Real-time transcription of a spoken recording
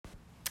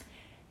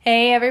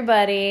Hey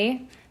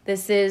everybody,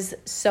 this is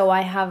So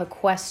I Have a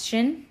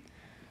Question,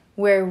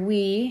 where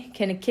we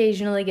can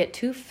occasionally get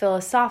too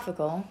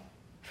philosophical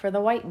for the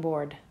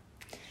whiteboard.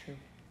 True.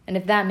 And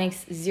if that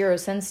makes zero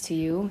sense to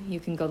you, you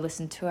can go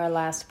listen to our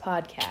last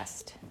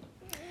podcast.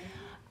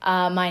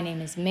 My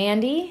name is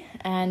Mandy,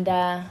 and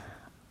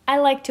I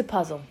like to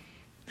puzzle.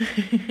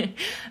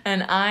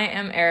 And I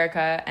am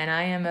Erica, and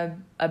I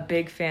am a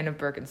big fan of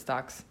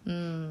Birkenstocks.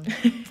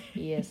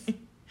 Yes.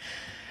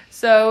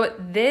 So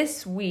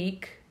this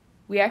week,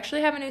 we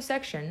actually have a new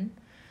section.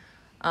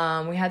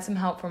 We had some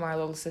help from our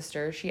little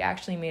sister. She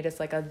actually made us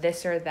like a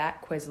this or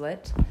that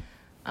Quizlet.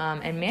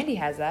 And Mandy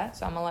has that,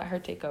 so I'm going to let her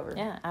take over.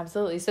 Yeah,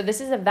 absolutely. So this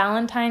is a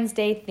Valentine's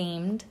Day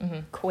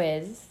themed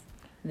quiz,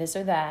 this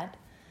or that,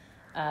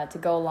 to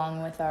go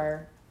along with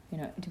our,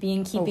 to be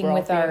in keeping Overall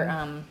with theme.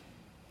 our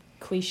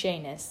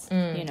cliche-ness,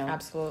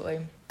 Absolutely.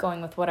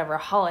 going with whatever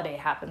holiday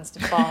happens to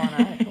fall on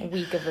our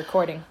week of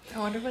recording. I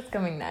wonder what's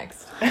coming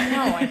next. No,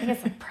 I think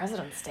it's like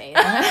President's Day.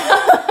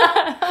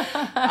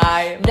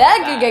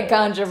 That could get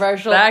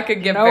controversial. That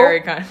could get Nope.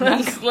 very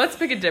controversial. Let's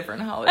pick a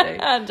different holiday.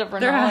 Different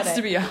There holiday. has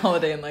to be a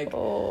holiday in like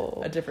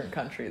Oh. a different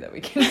country that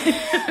we can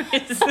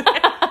use.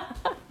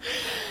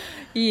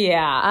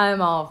 Yeah,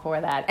 I'm all for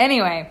that.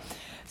 Anyway,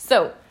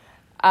 so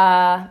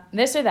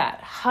this or that,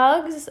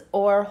 hugs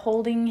or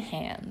holding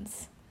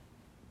hands?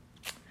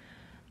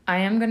 I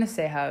am going to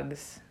say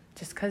hugs,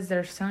 just because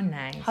they're so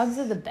nice. Hugs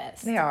are the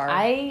best. They are.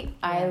 I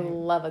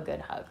love a good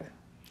hug.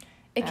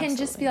 It can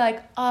just be Absolutely.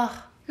 like,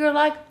 oh, you're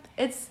like,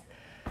 it's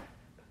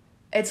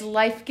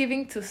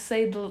life-giving to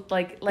say,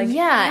 like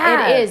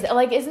Yeah, it is.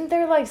 Like, isn't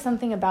there like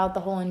something about the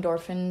whole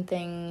endorphin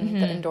thing,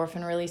 the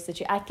endorphin release that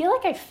I feel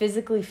like I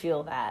physically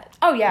feel that.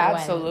 Oh, yeah,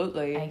 when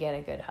absolutely. I get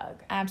a good hug.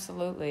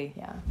 Absolutely.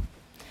 Yeah.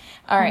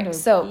 All right. Kind of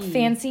So, key.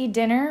 fancy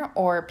dinner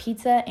or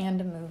pizza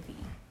and a movie?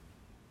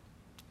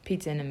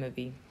 Pizza in a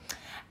movie.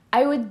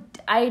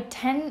 I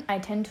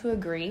tend to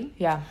agree.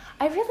 Yeah.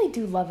 I really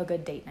do love a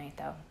good date night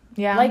though.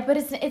 Yeah. Like, but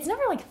it's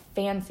never like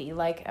fancy.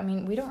 Like, I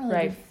mean, we don't really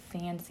Right. do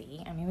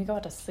fancy. I mean, we go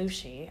out to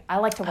sushi. I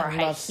like to wear I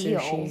high love sushi.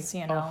 heels,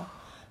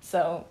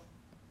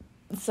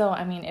 So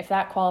I mean, if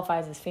that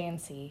qualifies as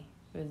fancy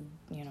with,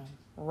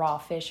 raw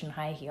fish and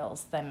high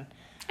heels, then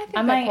I think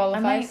I that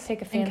qualifies might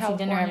take a in fancy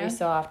dinner every California.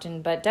 so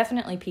often, but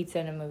definitely pizza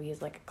in a movie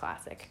is like a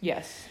classic.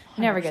 Yes.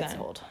 Never 100%. gets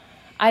old.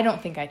 I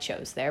don't think I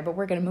chose there, but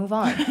we're going to move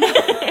on.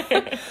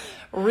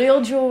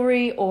 Real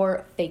jewelry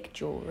or fake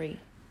jewelry?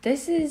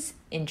 This is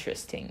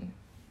interesting.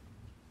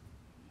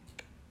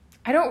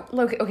 I don't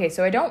look okay,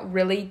 so I don't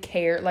really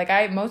care. Like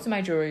most of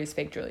my jewelry is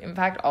fake jewelry. In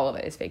fact, all of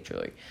it is fake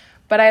jewelry.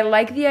 But I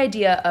like the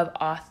idea of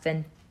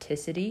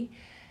authenticity.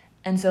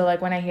 And so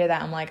like when I hear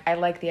that, I'm like, I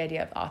like the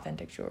idea of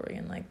authentic jewelry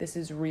and like this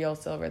is real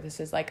silver. This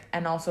is like,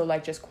 and also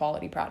like just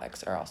quality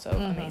products are also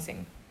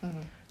amazing.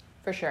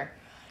 For sure.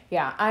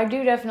 Yeah, I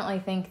do definitely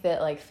think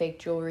that like fake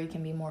jewelry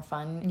can be more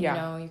fun.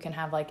 Yeah. You can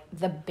have like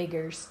the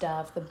bigger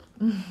stuff, the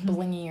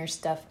blingier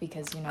stuff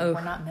because, Oof.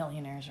 we're not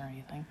millionaires or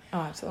anything. Oh,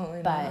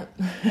 absolutely But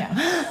not.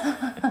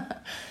 yeah.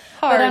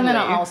 But I'm going to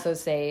Hardly. also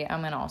say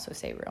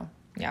real.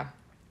 Yeah.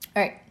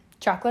 All right.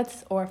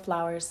 Chocolates or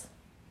flowers?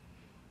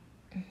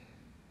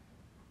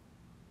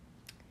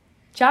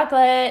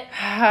 Chocolate.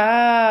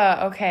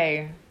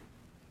 Okay.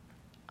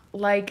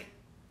 Like,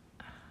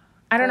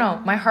 I don't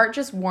know. My heart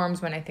just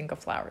warms when I think of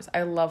flowers.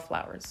 I love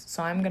flowers.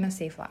 So I'm going to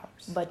say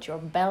flowers. But your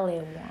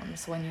belly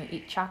warms when you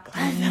eat chocolate.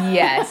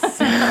 Yes.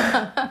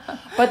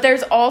 But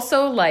there's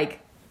also like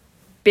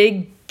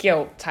big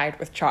guilt tied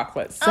with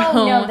chocolate. So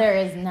Oh, no, there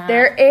is not.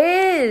 There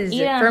is. Eat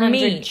For 100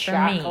 me.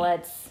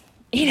 chocolates.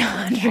 Eat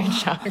 100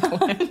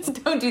 chocolates.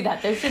 Don't do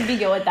that. There should be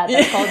guilt with that.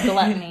 That's called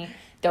gluttony.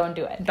 Don't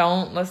do it.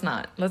 Let's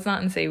not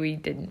and say we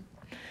didn't.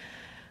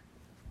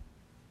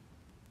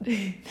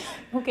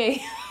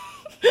 Okay.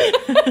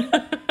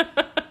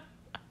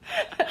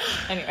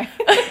 Anyway.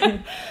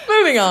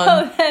 Moving on.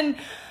 So then,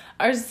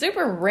 our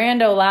super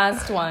rando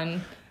last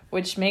one,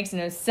 which makes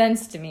no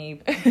sense to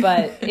me,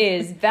 but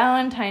is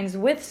Valentine's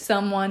with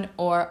someone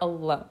or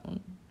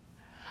alone?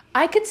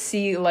 I could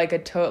see like a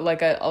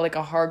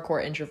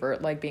hardcore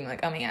introvert like being like,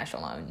 oh my gosh,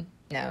 alone.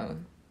 No,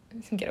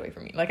 get away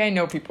from me. Like I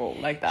know people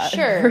like that.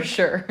 Sure. For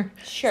sure.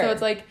 Sure. So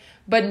it's like,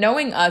 but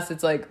knowing us,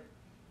 it's like,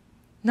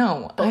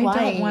 no, But I why?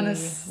 don't want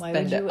to Why would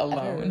spend it you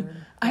alone.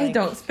 ever, I like-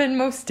 don't spend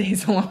most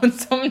days alone,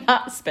 so I'm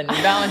not spending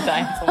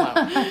Valentine's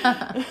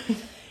alone.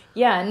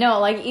 Yeah, no,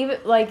 like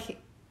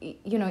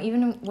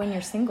even when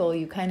you're single,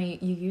 you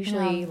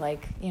usually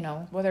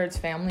Whether it's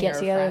family get or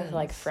together friends. with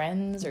like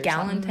friends or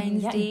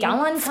Galentine's something. Day. Yeah,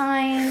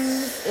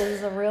 Galentine's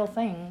is a real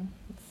thing.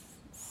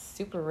 It's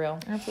super real.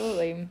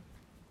 Absolutely.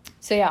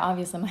 So yeah,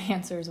 obviously my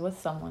answer is with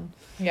someone.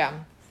 Yeah.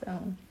 So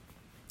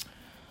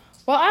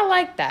Well, I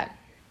like that.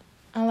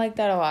 I like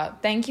that a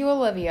lot. Thank you,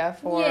 Olivia,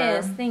 for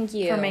thank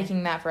you for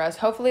making that for us.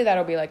 Hopefully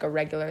that'll be like a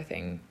regular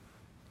thing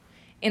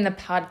in the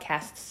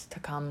podcasts to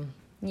come.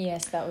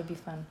 Yes, that would be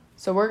fun.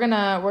 So we're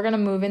gonna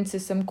move into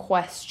some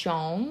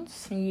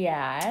questions.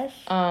 Yes.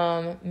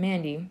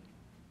 Mandy, I'm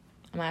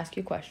gonna ask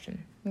you a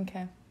question.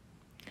 Okay.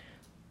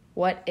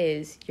 What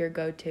is your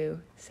go-to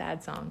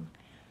sad song?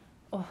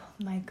 Oh,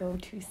 my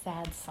go-to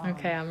sad song.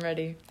 Okay, I'm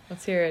ready.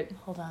 Let's hear it.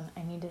 Hold on.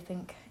 I need to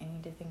think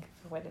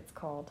of what it's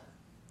called.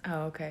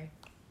 Oh, okay.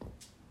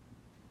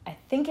 I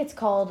think it's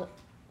called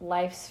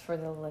Life's for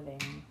the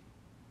Living.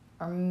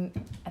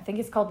 I think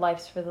it's called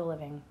Life's for the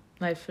Living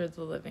Life for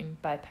the Living.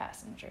 by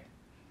Passenger.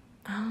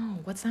 Oh,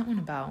 what's that one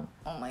about?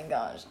 Oh my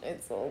gosh,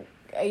 it's so...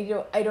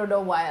 I don't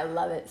know why I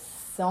love it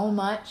so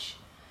much.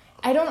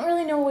 I don't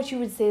really know what you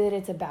would say that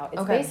it's about.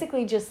 It's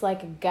basically just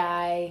like a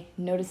guy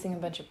noticing a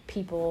bunch of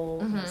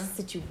people, and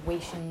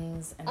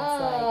situations, and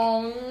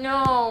it's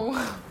No,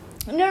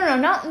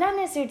 not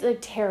necessarily like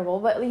terrible,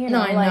 but you know,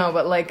 No, I know,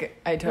 but like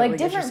I totally like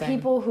get what you're different saying.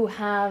 people who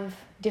have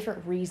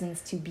different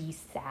reasons to be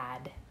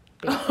sad,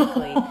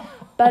 basically.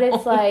 But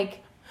it's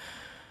like,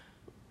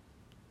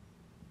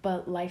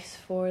 but life's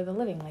for the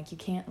living. Like you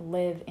can't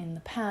live in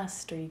the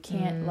past, or you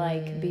can't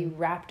like be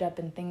wrapped up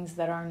in things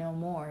that are no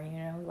more. You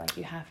know, like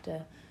you have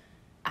to.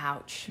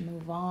 Ouch.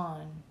 Move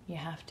on. You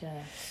have to.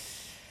 I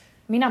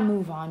mean, not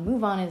move on.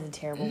 Move on is a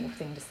terrible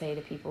thing to say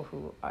to people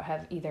who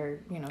have either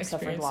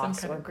suffered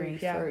loss or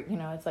grief, or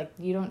it's like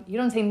you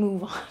don't say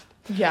move on.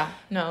 Yeah.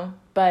 No.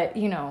 But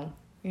you know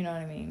what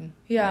I mean.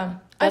 Yeah.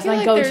 That's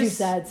my go-to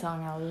sad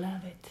song. I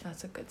love it.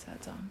 That's a good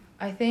sad song.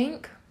 I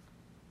think.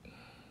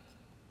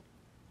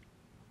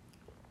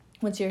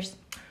 What's yours?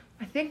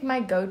 I think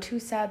my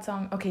go-to sad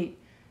song. Okay,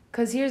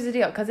 because here's the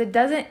deal. Because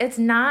it's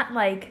not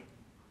like.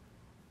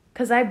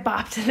 Because I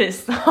bopped to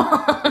this song.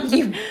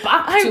 You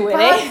bopped to it,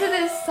 I bopped to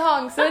this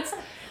song. So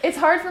it's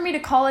hard for me to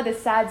call it a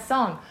sad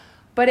song.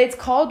 But it's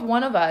called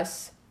One of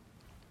Us.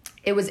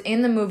 It was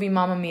in the movie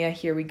Mamma Mia,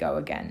 Here We Go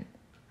Again.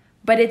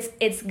 But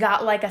it's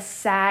got like a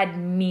sad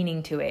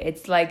meaning to it.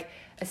 It's like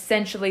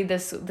essentially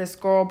this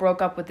girl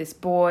broke up with this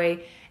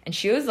boy. And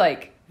she was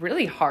like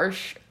really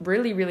harsh,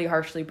 really, really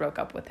harshly broke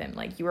up with him.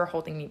 Like, you were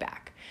holding me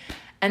back.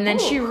 And then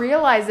she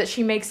realized that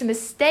she makes a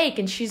mistake.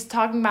 And she's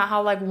talking about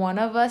how like one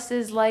of us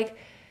is like...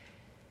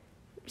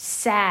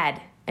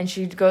 sad, and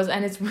she goes,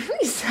 and it's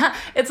really sad.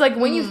 It's like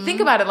when you think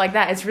about it like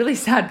that, it's really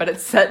sad, but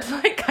it's set to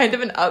like kind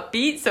of an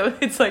upbeat, so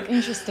it's like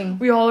interesting.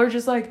 We all are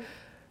just like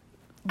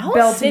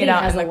belting it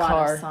out in the car. Has a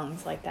lot of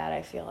songs like that,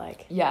 I feel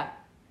like. Yeah,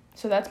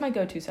 so that's my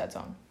go-to sad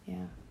song.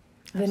 Yeah,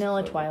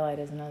 Vanilla Twilight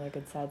is another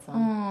good sad song.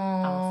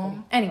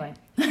 Honestly. Anyway,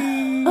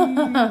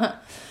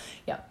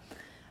 yeah.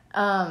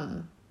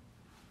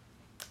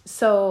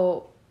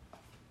 So.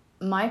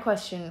 My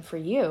question for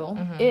you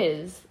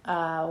is,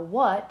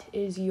 what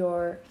is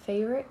your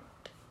favorite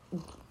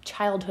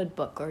childhood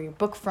book, or your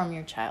book from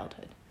your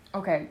childhood?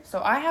 Okay,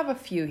 so I have a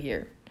few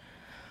here.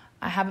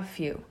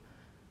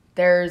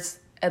 There's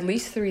at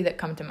least 3 that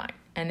come to mind,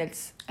 and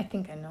it's... I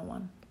think I know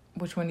one.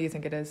 Which one do you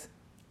think it is?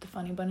 The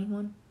Funny Bunny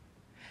one?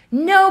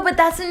 No, but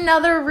that's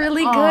another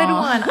really good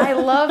one. I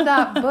love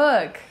that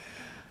book.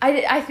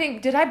 I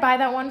think... Did I buy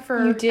that one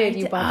for... You did.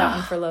 You bought that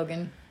one for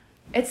Logan.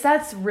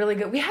 That's really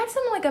good. We had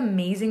some like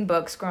amazing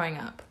books growing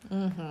up.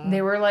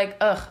 They were like,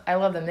 I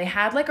love them. They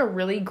had like a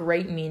really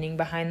great meaning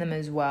behind them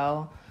as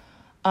well.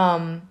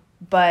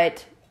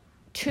 But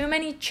Too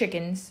Many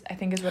Chickens, I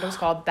think is what it was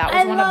called. That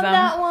was one of them.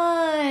 I love that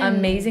one.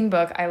 Amazing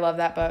book. I love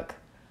that book.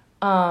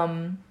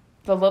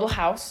 The Little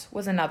House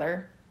was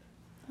another.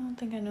 I don't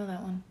think I know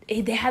that one.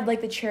 They had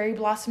like the cherry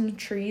blossom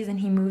trees, and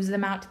he moves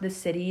them out to the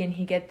city, and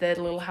the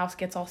little house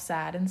gets all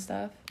sad and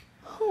stuff.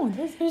 Oh,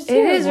 this is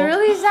terrible. It is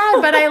really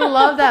sad, but I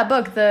love that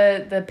book.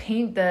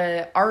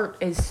 The art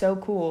is so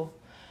cool.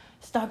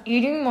 Stop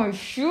eating my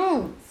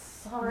shoes.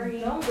 Sorry,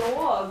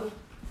 dog.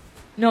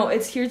 No,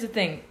 here's the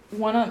thing.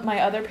 One of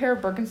my other pair of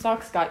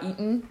Birkenstocks got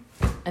eaten,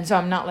 and so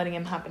I'm not letting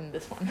him happen to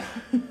this one.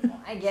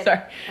 I get Sorry.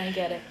 it. I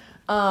get it.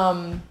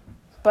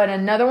 But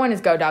another one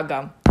is Go Dog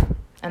Go,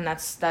 and that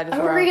is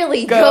where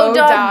really Go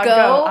Dog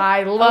Go.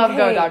 I love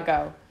Go Dog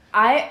Go.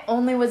 I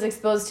only was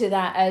exposed to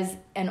that as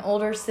an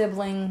older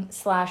sibling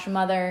 /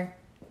 mother,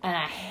 and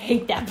I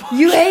hate that book.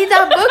 You hate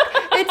that book?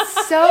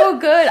 It's so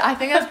good. I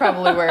think that's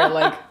probably where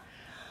like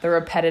the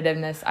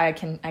repetitiveness. I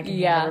can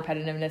hear the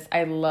repetitiveness.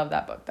 I love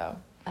that book though.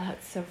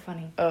 It's so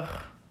funny. Ugh.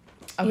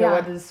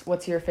 Okay,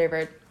 what's your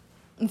favorite?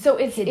 So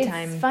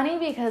it's funny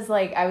because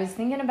like I was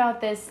thinking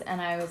about this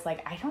and I was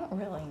like, I don't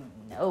really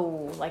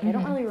know. Like I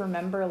don't really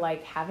remember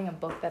like having a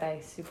book that I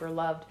super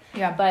loved.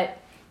 Yeah.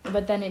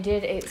 But then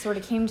it sort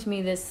of came to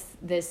me this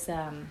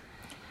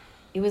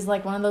it was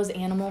like one of those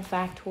animal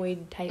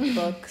factoid type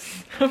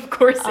books. Of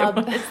course it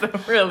was, though,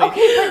 really.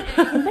 Okay,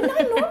 but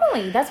not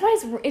normally. That's why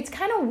it's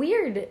kind of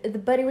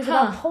weird. But it was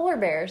about polar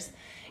bears.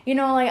 You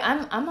know, like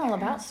I'm all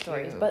about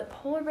stories, but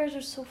polar bears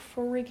are so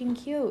freaking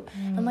cute.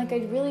 And like I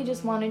really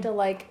just wanted to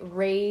like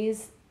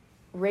raise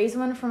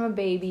one from a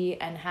baby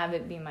and have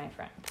it be my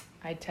friend.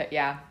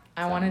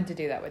 I wanted to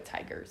do that with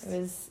tigers.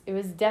 It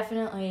was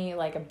definitely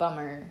like a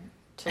bummer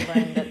to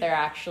learn that they're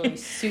actually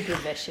super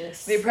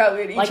vicious. They probably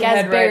would eat like your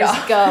as head bears right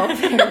off. go,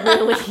 they're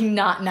really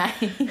not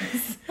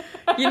nice.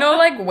 You know,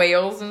 like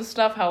whales and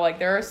stuff. How like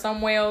there are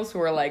some whales who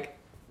are like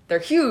they're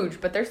huge,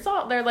 but they're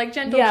soft. They're like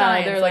gentle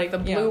giants. They're like the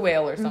blue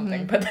whale or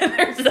something. But then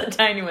there's the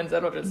tiny ones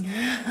that'll just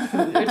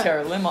tear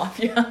a limb off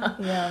you.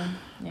 Yeah.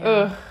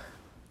 Ugh.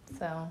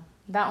 So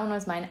That one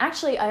was mine.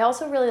 Actually, I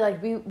also really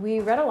like, we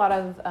read a lot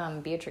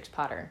of Beatrix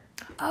Potter.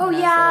 Oh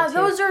yeah,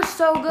 those are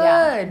so good.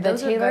 Yeah, the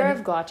those Taylor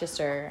of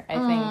Gloucester, I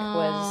think,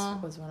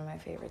 was one of my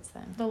favorites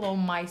then. The little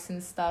mice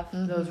and stuff.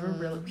 Mm-hmm. Those were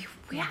really,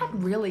 we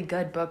had really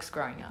good books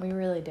growing up. We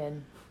really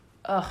did.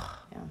 Ugh.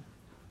 Yeah.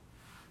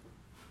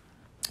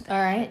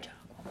 All right.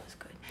 That was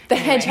good. The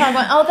Hedgehog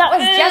one. Oh, that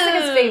was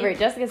Jessica's favorite.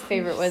 Jessica's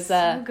favorite was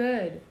so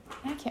good.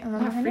 I can't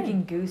remember her freaking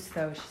name. Goose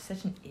though. She's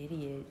such an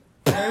idiot.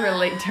 I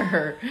relate to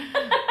her.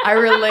 I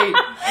relate.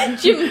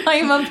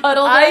 Jemima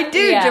Puddle Duck. I do.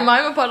 Yeah.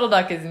 Jemima Puddle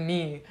Duck is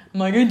me. I'm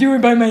like, I do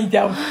it by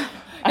myself.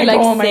 I like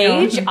go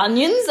sage,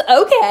 onions.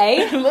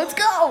 Okay, let's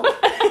go.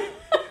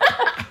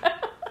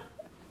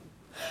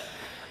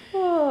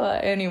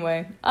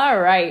 Anyway, all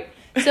right.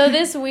 So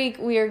this week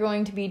we are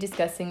going to be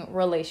discussing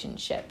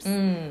relationships.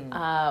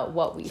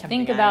 What we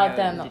think about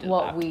them,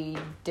 what we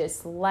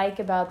dislike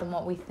about them,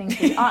 what we think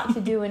we ought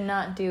to do and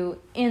not do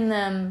in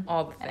them,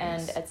 all the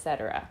things, and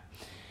etc.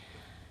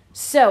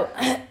 So,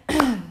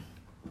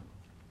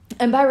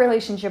 and by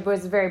relationship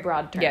was a very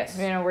broad term. Yes.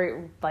 You know,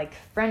 we're like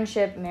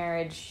friendship,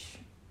 marriage,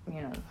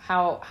 you know,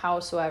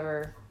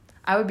 howsoever.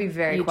 I would be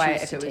very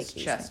quiet if it was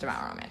just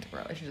about romantic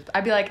relationships.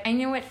 I'd be like, I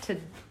knew what to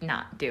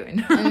not do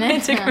in a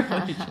romantic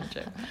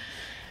relationship.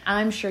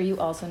 I'm sure you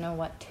also know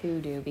what to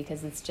do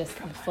because it's just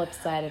the flip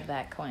side of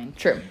that coin.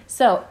 True.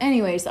 So,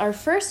 anyways, our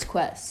first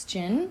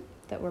question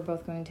that we're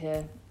both going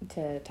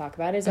to talk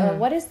about is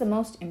what is the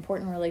most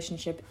important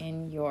relationship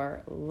in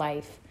your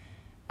life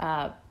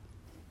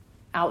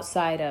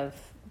outside of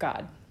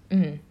God?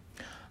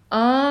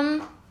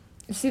 Mm-hmm.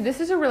 See, this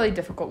is a really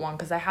difficult one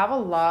because I have a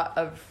lot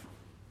of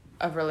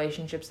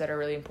relationships that are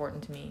really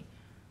important to me.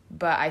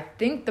 But I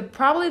think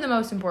probably the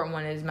most important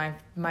one is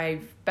my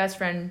best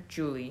friend,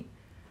 Julie.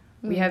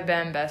 We have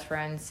been best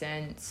friends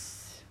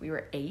since we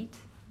were 8.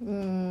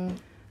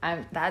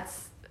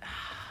 That's...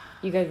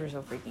 You guys were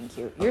so freaking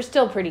cute. You're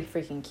still pretty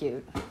freaking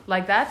cute.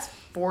 Like, that's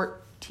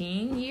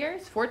 14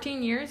 years?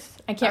 14 years?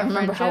 I can't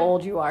remember how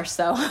old you are,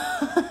 so...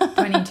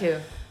 22.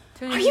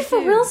 Are you for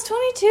real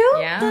 22?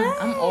 Yeah, dang.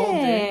 I'm old,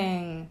 dude.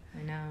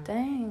 I know.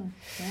 Dang.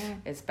 Yeah.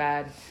 It's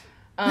bad.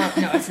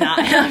 No, it's not.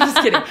 I'm just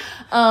kidding.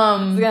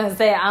 I was gonna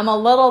say I'm a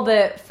little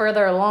bit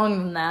further along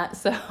than that,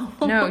 so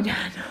no.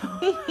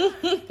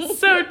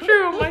 So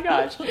true. Oh my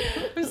gosh,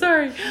 I'm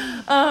sorry.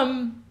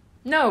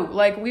 No,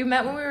 like we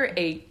met when we were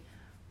 8.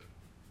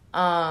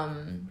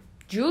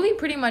 Julie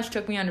pretty much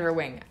took me under her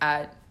wing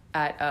at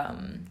choir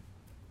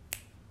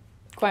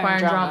and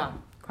drama.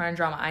 Choir and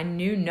drama. I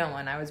knew no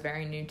one. I was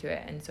very new to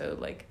it, and so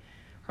like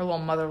her little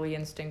motherly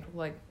instinct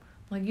was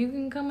like you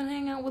can come and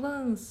hang out with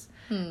us.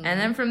 And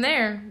then from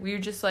there, we were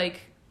just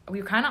like,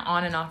 we were kind of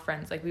on and off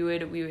friends. Like we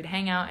would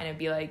hang out and it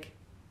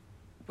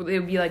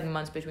would be like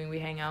months between we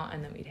hang out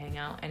and then we'd hang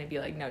out and it'd be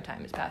like no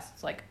time has passed.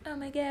 It's like, oh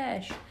my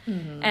gosh.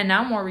 And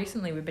now more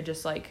recently we've been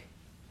just like,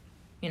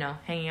 you know,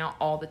 hanging out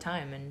all the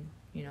time and,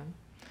 you know.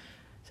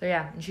 So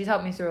yeah, and she's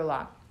helped me through a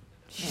lot.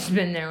 She's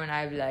been there when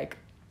I've like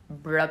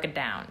broke it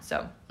down.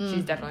 So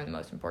she's definitely the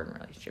most important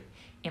relationship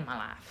in my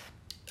life.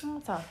 Oh,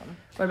 that's awesome.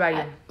 What about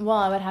you? Well,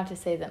 I would have to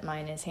say that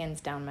mine is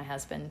hands down my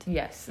husband.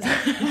 Yes.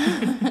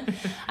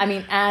 I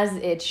mean, as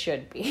it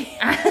should be.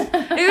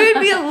 It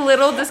would be a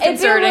little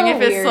disconcerting if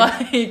it's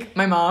like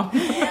my mom.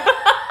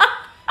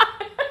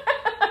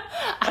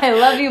 I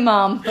love you,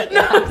 Mom. But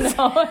no.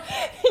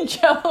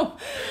 Joe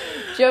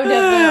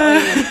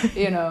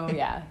definitely, you know,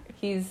 yeah.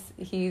 He's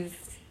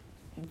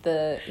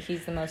the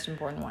most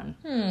important one.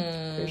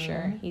 For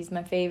sure. He's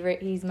my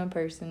favorite. He's my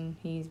person.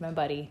 He's my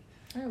buddy.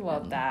 I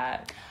love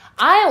that.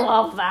 I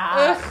love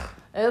that. Ugh.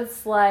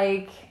 It's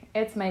like,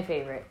 it's my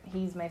favorite.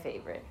 He's my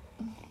favorite.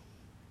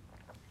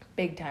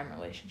 Big time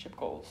relationship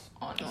goals,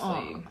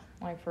 honestly.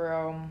 Like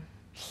for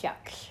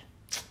Yuck.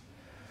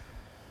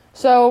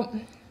 So,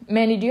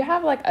 Mandy, do you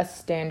have like a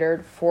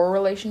standard for a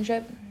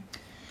relationship?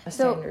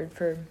 Standard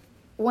for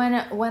when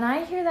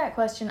I hear that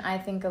question, I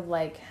think of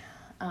like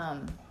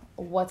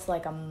what's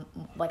like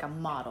a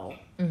model,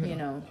 you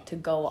know, to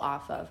go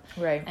off of.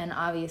 Right. And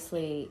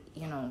obviously,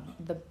 you know,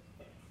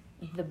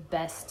 the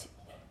best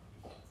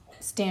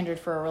standard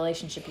for a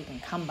relationship you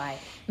can come by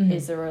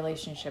is the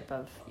relationship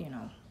of, you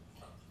know,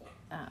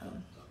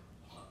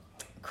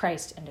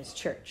 Christ and his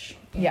church.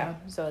 You know?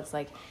 So it's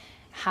like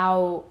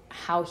how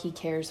he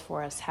cares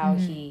for us, how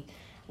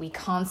we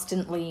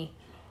constantly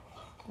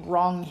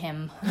wrong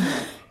him,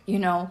 you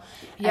know,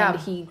 and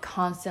he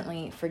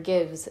constantly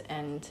forgives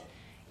and,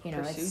 you know,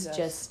 pursues it's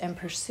just, and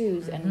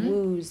pursues and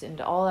woos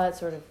and all that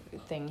sort of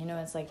thing. You know,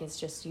 it's like, it's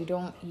just, you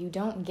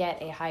don't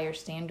get a higher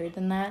standard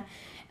than that.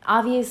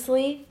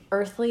 Obviously,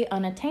 earthly,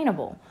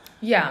 unattainable.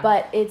 Yeah.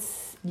 But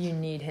it's... You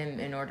need him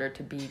in order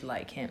to be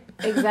like him.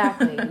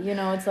 Exactly. You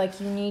know, it's like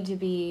you need to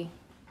be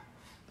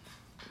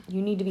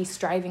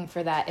striving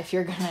for that if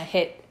you're going to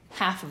hit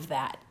half of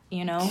that,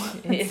 you know?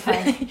 It's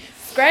like,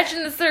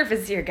 scratching the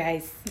surface here,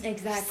 guys.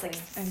 Exactly.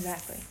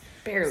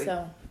 Barely.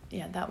 So,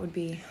 yeah,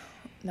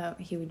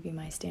 he would be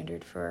my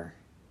standard for,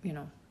 you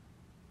know,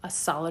 a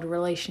solid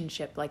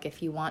relationship. Like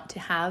if you want to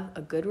have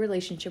a good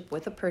relationship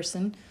with a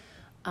person,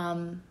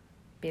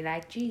 Be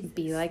like Jesus.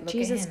 Be like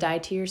Jesus. Die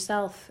to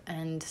yourself.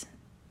 And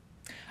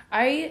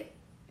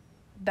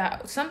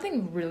that's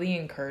something really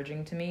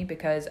encouraging to me,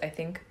 because I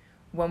think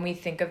when we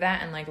think of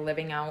that and like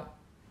living out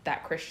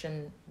that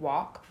Christian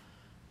walk,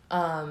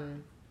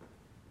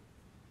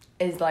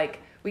 is like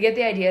we get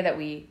the idea that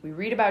we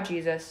read about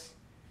Jesus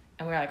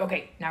and we're like,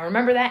 okay, now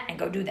remember that and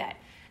go do that.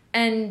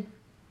 And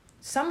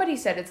somebody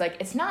said it's like,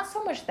 it's not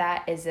so much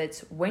that as it's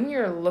when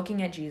you're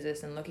looking at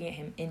Jesus and looking at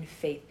him in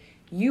faith,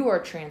 you are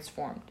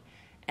transformed.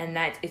 And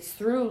that it's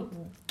through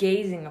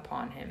gazing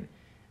upon him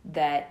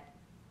that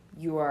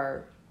you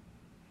are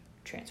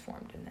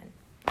transformed. And then,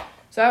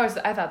 so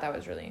I thought that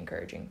was really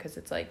encouraging, because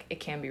it's like, it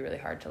can be really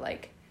hard to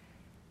like,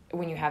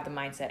 when you have the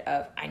mindset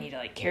of, I need to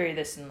like carry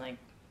this and like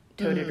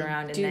tote it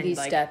around and do then these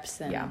like, steps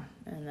and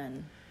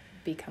then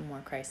become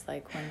more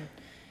Christ-like. When,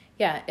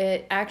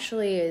 it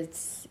actually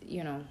is,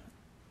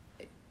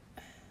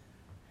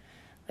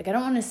 like, I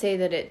don't want to say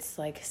that it's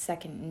like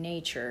second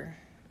nature.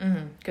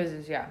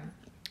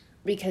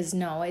 Because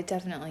no, it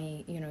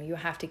definitely, you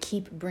have to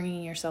keep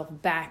bringing yourself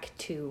back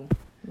to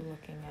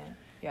looking at.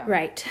 Yeah.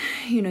 Right.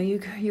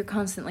 You're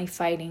constantly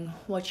fighting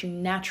what you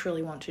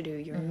naturally want to do,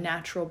 your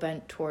natural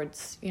bent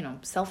towards,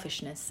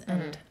 selfishness.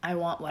 And I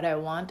want what I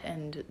want,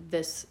 and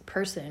this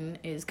person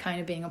is kind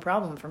of being a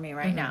problem for me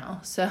right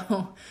now.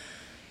 So,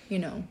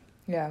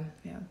 Yeah.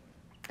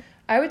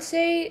 I would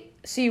say,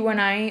 when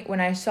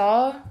I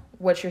saw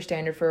what's your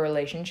standard for a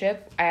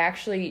relationship, I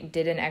actually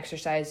did an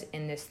exercise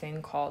in this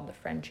thing called the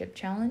Friendship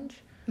Challenge.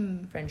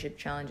 Friendship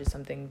Challenge is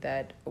something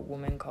that a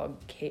woman called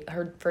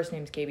her first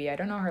name's KB. I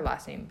don't know her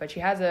last name, but she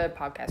has a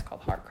podcast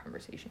called Heart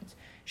Conversations.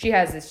 She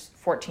has this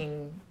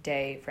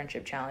 14-day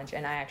friendship challenge,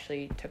 and I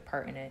actually took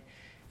part in it.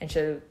 And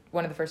so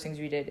one of the first things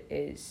we did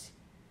is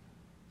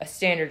a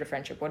standard of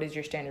friendship. What is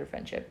your standard of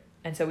friendship?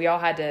 And so we all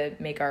had to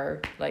make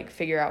our,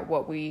 figure out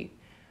what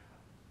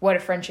a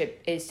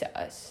friendship is to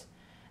us.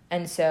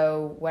 And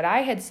so what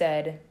I had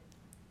said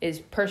is,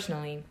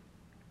 personally,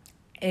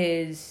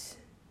 is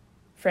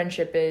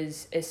friendship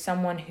is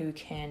someone who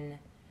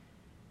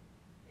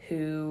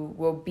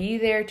will be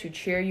there to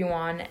cheer you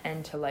on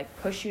and to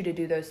push you to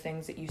do those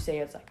things that you say.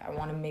 It's like, I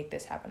want to make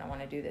this happen. I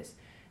want to do this.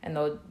 And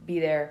they'll be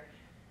there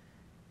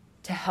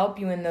to help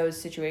you in those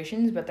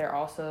situations, but they're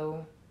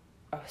also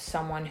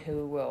someone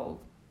who will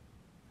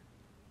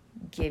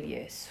give you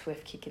a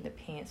swift kick in the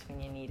pants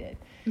when you need it,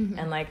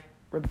 and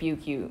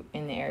rebuke you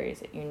in the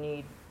areas that you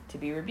need to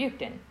be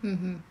rebuked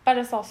in. But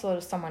it's also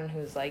someone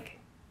who's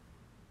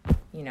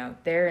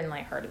they're in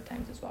lighthearted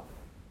times as well.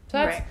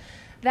 So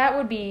that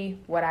would be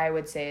what I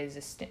would say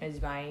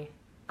is my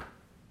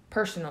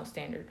personal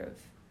standard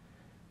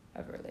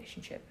of a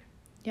relationship.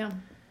 Yeah.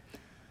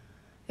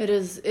 It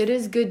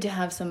is good to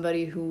have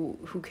somebody who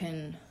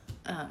can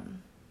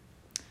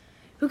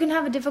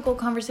have a difficult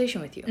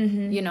conversation with you.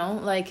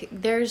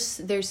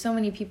 There's so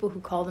many people who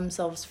call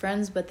themselves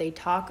friends, but they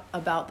talk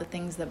about the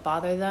things that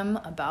bother them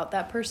about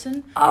that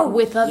person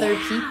with other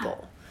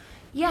people.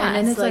 Yeah,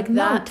 and it's like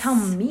no,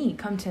 come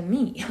to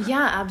me.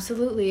 Yeah,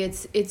 absolutely.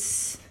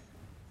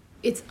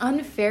 It's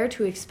unfair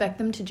to expect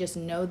them to just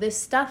know this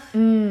stuff.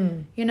 Yeah,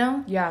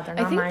 they're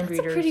not mind readers. That's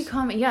a pretty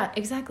common. Yeah,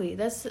 exactly.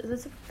 That's a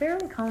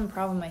fairly common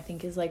problem, I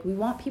think, is we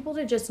want people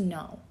to just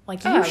know.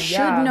 You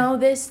should know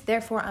this,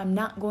 therefore I'm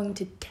not going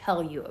to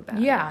tell you about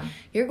it. Yeah.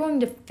 You're going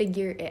to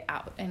figure it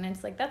out. And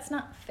it's that's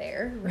not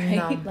fair,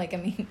 right?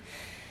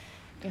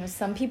 No.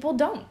 Some people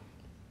don't.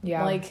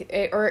 Yeah.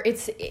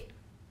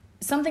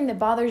 Something that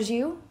bothers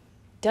you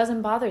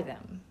doesn't bother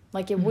them.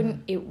 It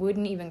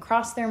wouldn't even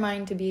cross their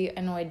mind to be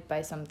annoyed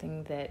by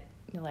something that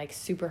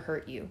super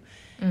hurt you.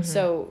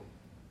 So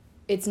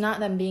it's not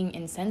them being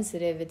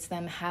insensitive, it's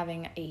them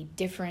having a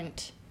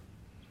different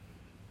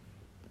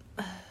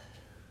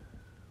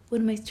what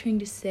am I trying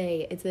to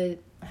say? It's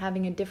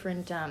having a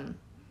different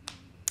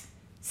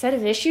set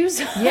of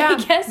issues,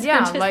 I guess.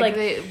 Yeah,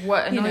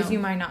 what annoys you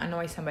might not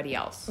annoy somebody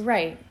else.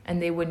 Right.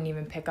 And they wouldn't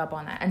even pick up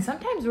on that. And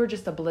sometimes we're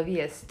just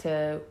oblivious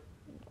to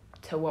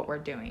what we're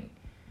doing.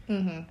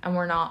 And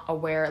we're not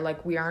aware,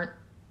 we're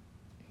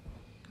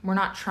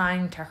not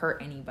trying to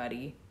hurt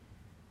anybody,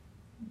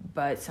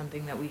 but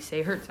something that we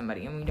say hurts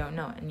somebody and we don't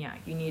know it. And yeah,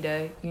 you need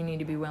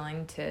to be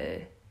willing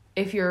to,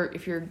 if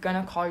you're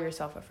gonna call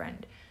yourself a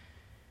friend,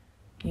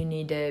 you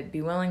need to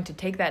be willing to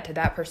take that to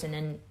that person,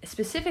 and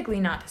specifically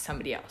not to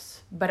somebody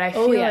else. But I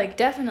feel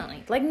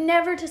definitely,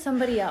 never to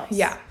somebody else.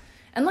 Yeah.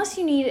 Unless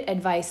you need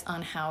advice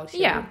on how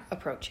to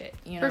approach it,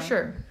 For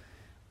sure.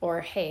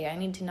 Or, hey, I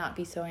need to not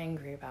be so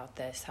angry about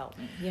this. Help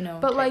me,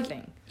 But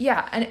thing.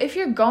 Yeah, and if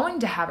you're going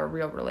to have a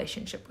real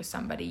relationship with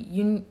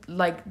somebody,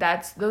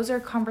 those are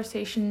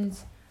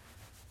conversations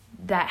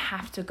that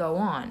have to go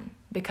on.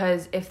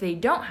 Because if they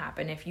don't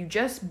happen, if you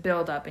just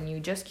build up and you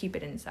just keep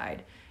it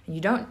inside and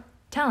you don't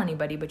tell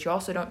anybody, but you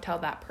also don't tell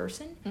that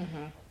person,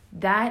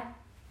 that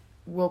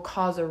will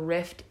cause a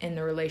rift in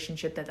the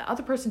relationship that the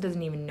other person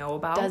doesn't even know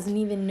about. Doesn't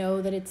even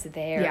know that it's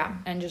there. Yeah.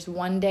 And just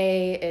one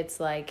day it's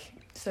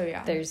so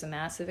yeah, there's a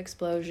massive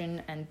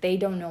explosion and they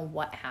don't know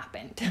what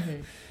happened.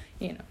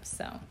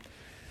 So.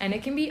 And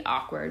it can be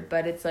awkward,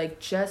 but it's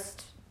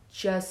just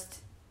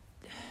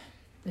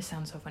this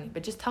sounds so funny,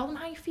 but just tell them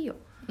how you feel.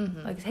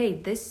 Like, hey,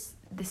 this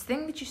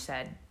thing that you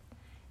said,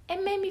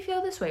 it made me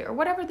feel this way, or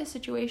whatever the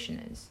situation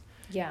is.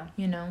 Yeah.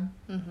 You know?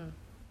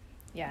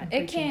 Yeah. I'm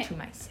preaching to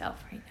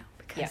myself right now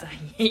because I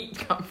hate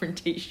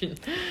confrontation.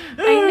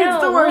 I know.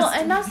 It's the worst. Well,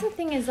 and that's the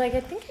thing is, like,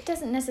 I think it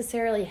doesn't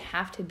necessarily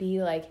have to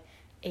be, like,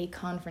 a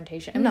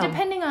confrontation. I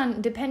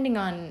mean, depending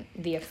on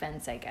the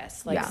offense, I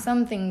guess. Like,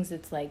 some things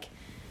it's like,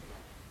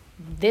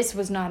 this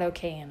was not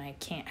okay and I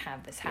can't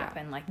have this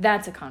happen. Like,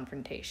 that's a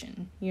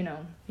confrontation, you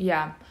know?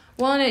 Yeah.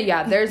 Well,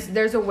 and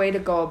there's a way to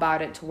go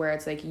about it to where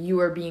it's like you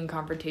are being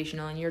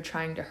confrontational and you're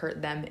trying to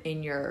hurt them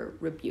in your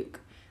rebuke.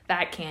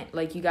 That can't,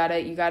 like, you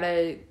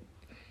gotta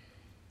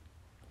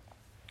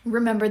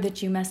remember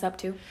that you mess up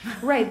too.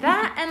 Right.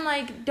 That, and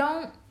like,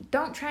 don't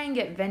try and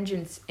get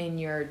vengeance in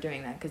your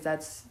doing that,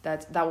 because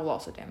that will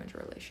also damage a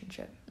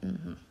relationship.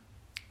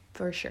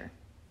 For sure.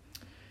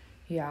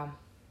 Yeah.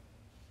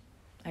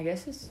 I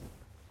guess this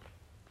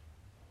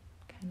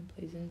kind of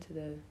plays into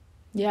the...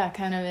 Yeah,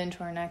 kind of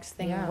into our next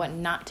thing, what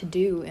not to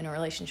do in a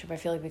relationship. I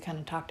feel like we kind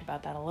of talked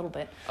about that a little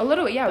bit. A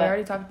little bit, yeah. We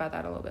already talked about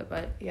that a little bit,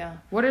 but... Yeah.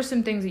 What are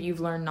some things that you've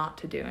learned not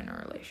to do in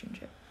a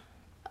relationship?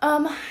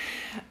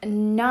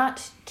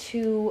 Not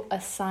to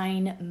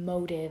assign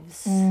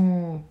motives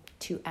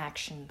to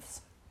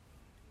actions.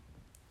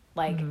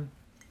 Like,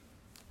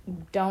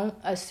 don't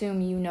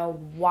assume you know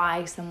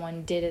why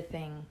someone did a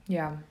thing.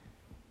 Yeah.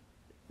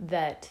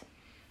 That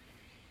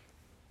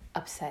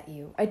upset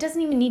you. It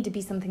doesn't even need to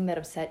be something that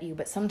upset you,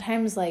 but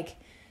sometimes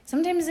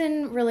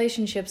in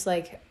relationships,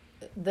 like,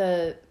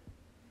 the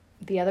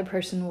other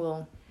person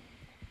will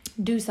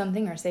do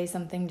something or say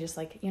something just,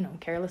 like, you know,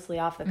 carelessly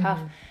off the cuff.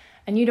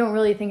 And you don't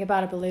really think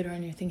about it, but later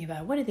on you're thinking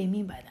about it. What do they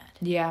mean by that?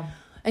 Yeah.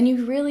 And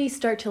you really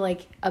start to,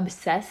 like,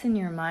 obsess in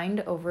your mind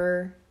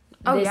over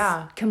this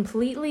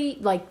completely,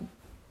 like,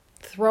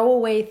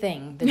 throwaway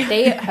thing that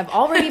they have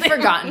already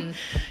forgotten.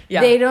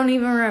 They don't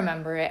even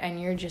remember it. And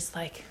you're just,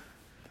 like,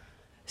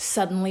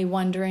 suddenly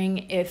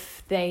wondering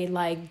if they,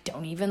 like,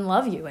 don't even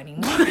love you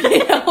anymore.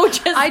 You know?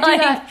 Just I do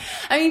that.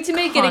 I mean, to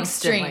make it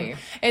extreme.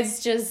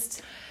 It's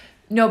just...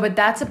 No, but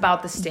that's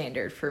about the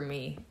standard for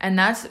me. And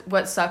that's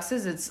what sucks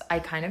is I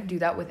kind of do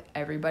that with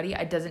everybody.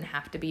 It doesn't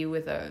have to be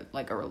with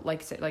like I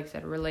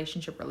said, a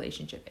relationship.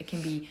 It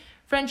can be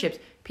friendships,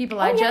 people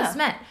I just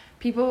met,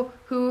 people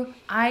who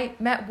I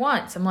met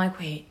once. I'm like,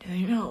 wait, do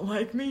they not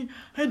like me?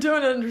 I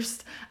don't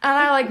understand. And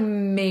I, like,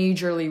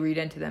 majorly read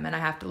into them, and I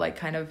have to, like,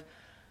 kind of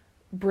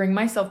bring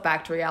myself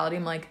back to reality.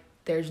 I'm like,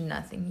 there's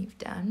nothing you've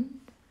done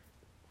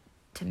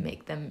to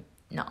make them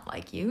not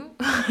like you.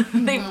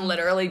 They've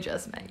literally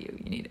just met you.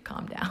 You need to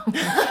calm down.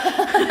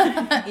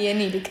 You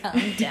need to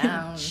calm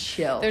down.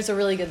 Chill. There's a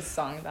really good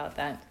song about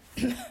that.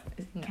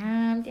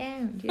 Calm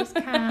down. Just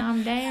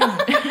calm down.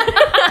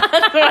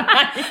 That's what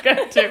I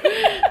go to.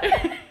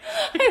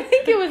 I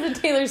think it was a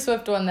Taylor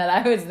Swift one that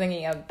I was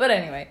thinking of. But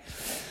anyway.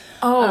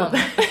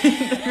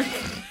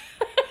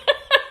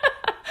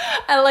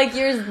 I like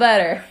yours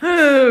better.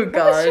 Oh,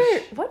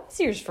 gosh. What's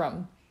yours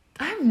from?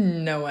 I have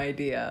no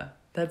idea.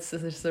 That's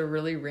just a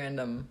really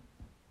random...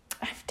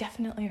 I've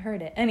definitely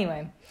heard it.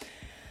 Anyway.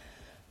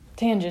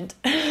 Tangent.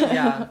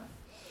 Yeah.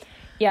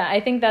 Yeah,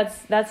 I think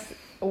that's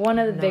one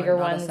of the bigger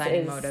ones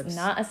is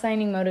not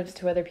assigning motives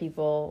to other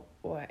people.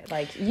 Or,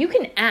 like, you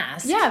can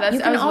ask. Yeah, that's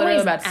what I was literally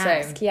about to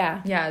say.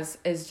 Yeah. Yeah,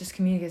 is just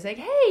communicate. It's like,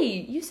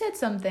 hey, you said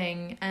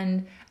something.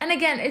 And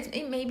again,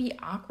 it may be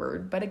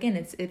awkward, but again,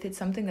 if it's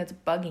something that's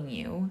bugging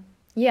you...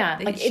 Yeah,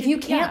 like, if you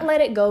can't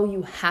let it go,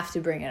 you have to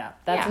bring it up.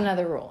 That's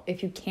another rule.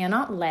 If you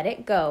cannot let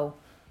it go,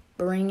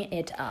 bring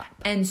it up.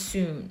 And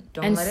soon.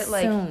 Don't let it,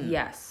 like... Soon.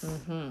 Yes.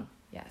 Mm-hmm.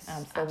 Yes.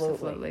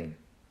 Absolutely.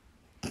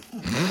 I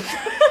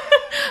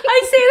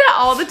say that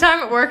all the time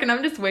at work, and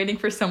I'm just waiting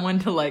for someone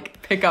to,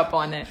 like, pick up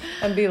on it.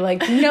 And be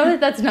like, you know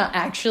that's not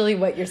actually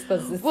what you're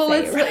supposed to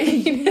say,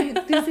 right?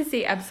 Like, this is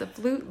say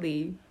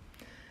absolutely.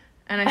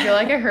 And I feel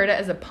like I heard it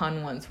as a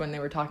pun once when they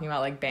were talking about,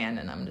 like, band,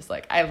 and I'm just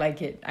like, I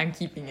like it. I'm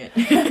keeping it.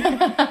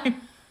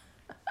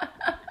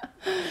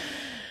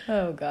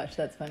 Oh, gosh,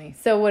 that's funny.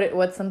 So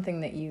what's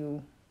something that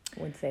you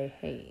would say,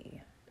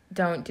 hey?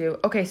 Don't do.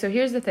 Okay, so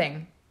here's the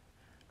thing.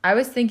 I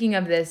was thinking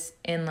of this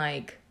in,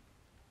 like,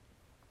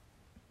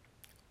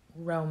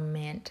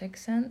 romantic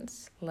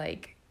sense.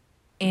 Like,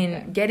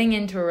 in getting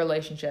into a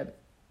relationship.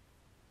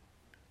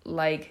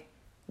 Like,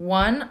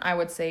 one, I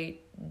would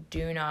say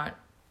do not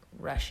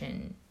rush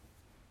in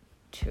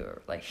to a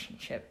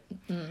relationship,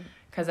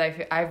 because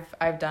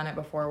I've done it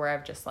before where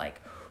I've just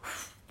like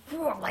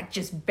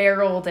just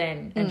barreled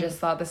in and just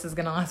thought this is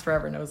gonna last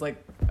forever, and it was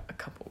like a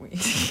couple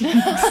weeks.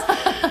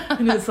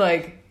 And it's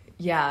like,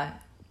 yeah,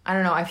 I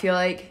don't know, I feel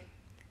like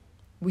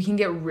we can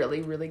get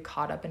really, really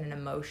caught up in an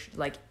emotion,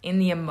 like in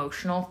the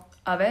emotional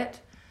of it,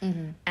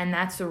 and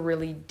that's a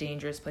really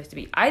dangerous place to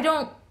be. I'm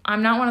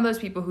not one of those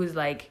people who's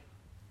like,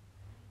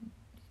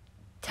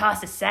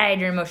 toss aside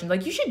your emotions.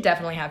 Like, you should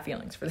definitely have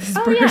feelings for this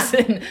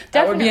person. Yeah,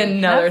 that would be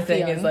another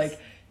thing, is like,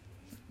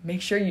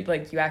 make sure you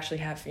actually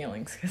have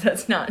feelings, because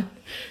that's not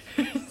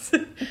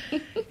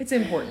it's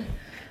important.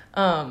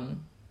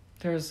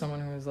 There was someone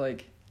who was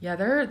like, Yeah,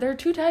 there are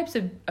two types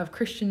of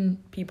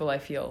Christian people, I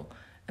feel.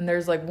 And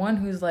there's like one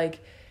who's like,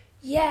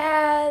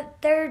 yeah,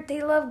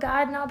 they love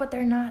God and all, but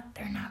they're not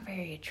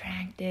very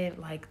attractive.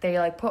 Like they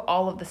like put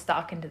all of the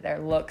stock into their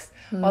looks,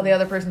 while the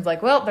other person's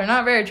like, well, they're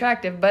not very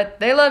attractive,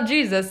 but they love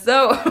Jesus,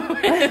 so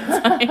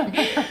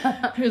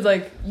it's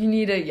like you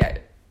need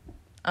a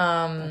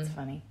That's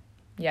funny.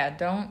 Yeah,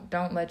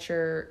 don't let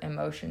your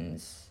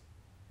emotions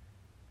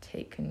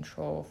take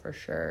control for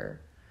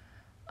sure.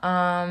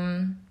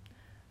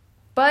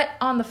 But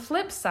on the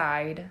flip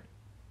side,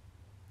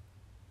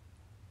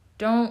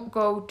 don't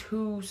go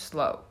too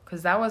slow,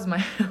 because that was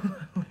my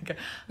like,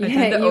 I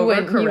tend to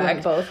overcorrect. You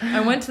went both.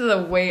 I went to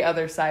the way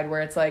other side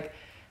where it's like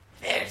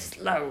they're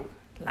slow,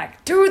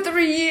 like 2 or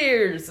 3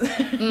 years.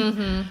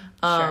 Mm-hmm.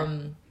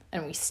 Sure.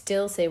 And we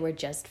still say we're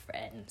just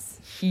friends.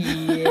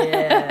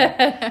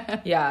 Yeah.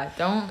 Yeah,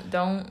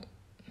 don't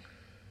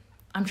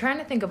I'm trying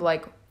to think of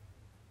like,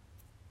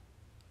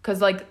 because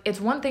like it's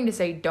one thing to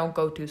say don't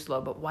go too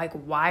slow, but like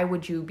why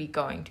would you be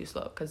going too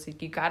slow? Because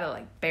you gotta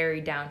like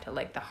bury down to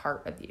like the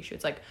heart of the issue.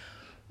 It's like,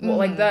 well,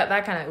 like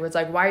that kind of, where it's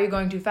like, why are you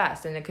going too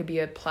fast? And it could be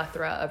a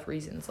plethora of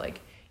reasons.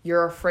 Like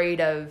you're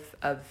afraid of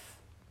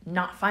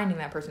not finding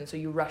that person, so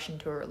you rush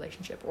into a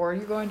relationship, or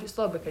you're going too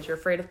slow because you're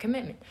afraid of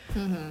commitment.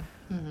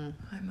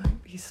 I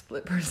might be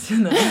split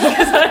person then,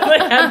 because I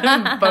like have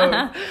them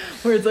both,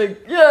 where it's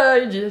like, yeah,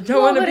 I just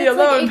don't want to be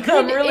alone. Like,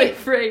 I'm really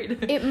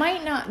afraid. It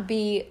might not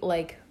be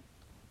like,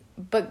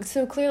 but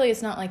so clearly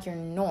it's not like your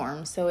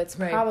norm. So it's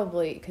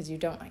probably because you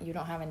don't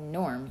have a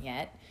norm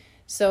yet.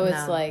 So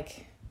it's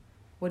like,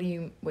 what do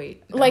you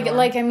wait? Like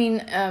I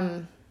mean,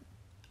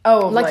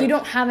 like you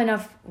don't have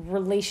enough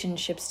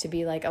relationships to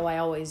be like, oh, I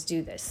always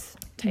do this.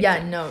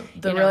 Yeah, no,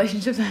 the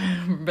relationships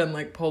have been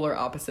like polar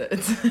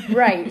opposites.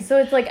 Right. So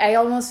it's like I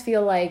almost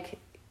feel like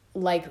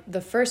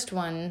the first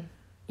one,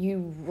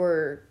 you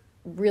were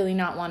really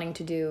not wanting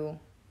to do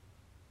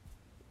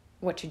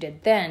what you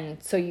did then,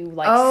 so you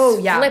like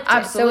flipped it.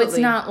 Absolutely. So it's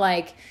not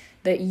like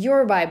that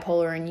you're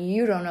bipolar and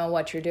you don't know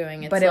what you're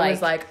doing. It's but it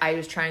was like I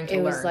was trying to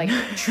learn. It was like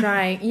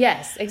trying,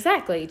 yes,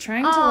 exactly,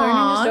 trying to learn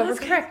and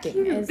just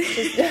overcorrecting. It's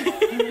just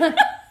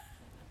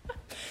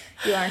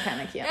you are kind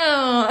of cute.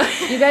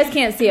 You guys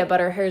can't see it, but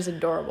her hair's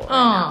adorable right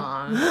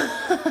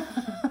now.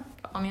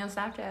 Follow me on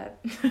Snapchat.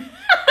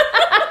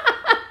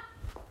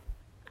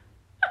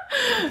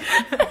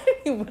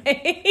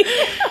 Anyway.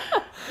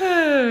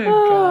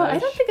 Oh, I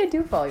don't think I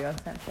do follow you on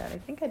Snapchat. I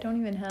think I don't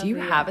even have. Do you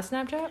have a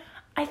Snapchat?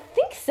 I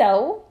think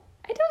so.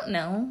 I don't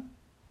know.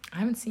 I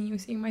haven't seen you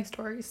seeing my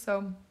stories,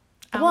 so.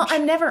 Ouch. Well,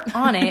 I'm never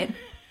on it.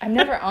 I'm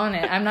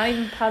not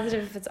even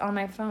positive if it's on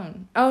my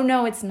phone. Oh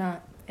no, it's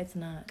not. It's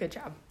not. Good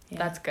job. Yeah.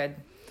 That's good.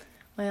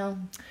 Well.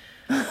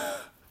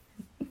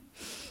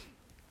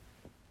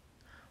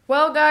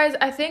 Well, guys,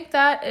 I think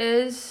that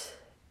is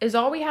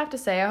all we have to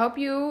say. I hope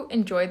you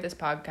enjoyed this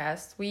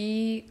podcast.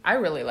 I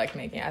really like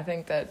making it. I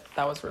think that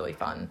was really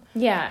fun.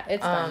 Yeah,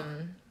 it's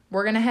fun.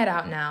 We're going to head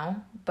out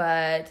now,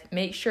 but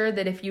make sure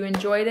that if you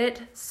enjoyed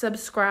it,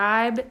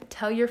 subscribe,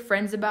 tell your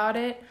friends about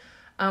it.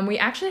 We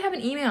actually have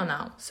an email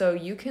now, so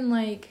you can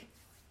like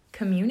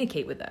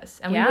communicate with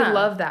us. And we would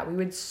love that. We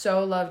would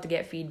so love to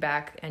get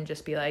feedback and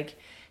just be like,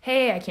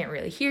 hey, I can't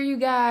really hear you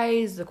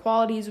guys. The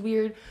quality is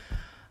weird.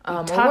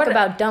 Talk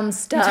about dumb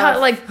stuff.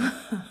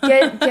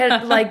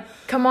 Get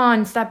like, come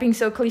on, stop being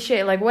so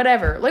cliche. Like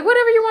whatever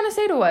you want to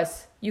say to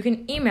us, you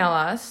can email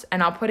us,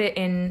 and I'll put it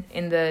in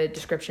the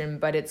description.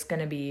 But it's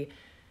gonna be,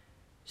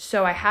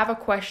 so I have a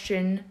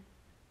question,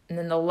 and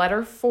then the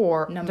letter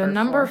 4,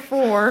 number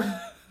 4.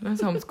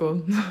 That's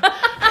homeschooled.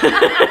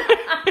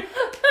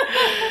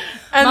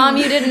 Mom,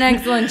 you did an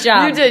excellent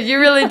job. You did. You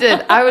really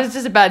did. I was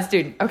just a bad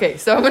student. Okay,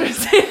 so I'm gonna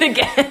say it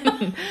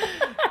again.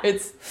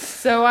 It's,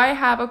 so I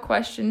have a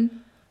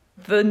question.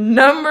 The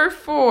number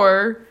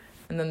 4,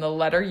 and then the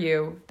letter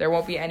U. There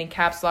won't be any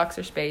caps locks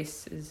or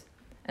spaces,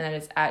 and then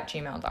it's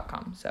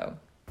 @gmail.com. So,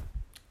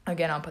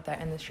 again, I'll put that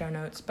in the show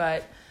notes.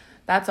 But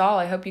that's all.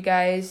 I hope you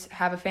guys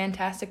have a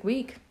fantastic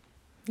week.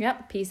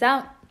 Yep. Peace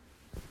out.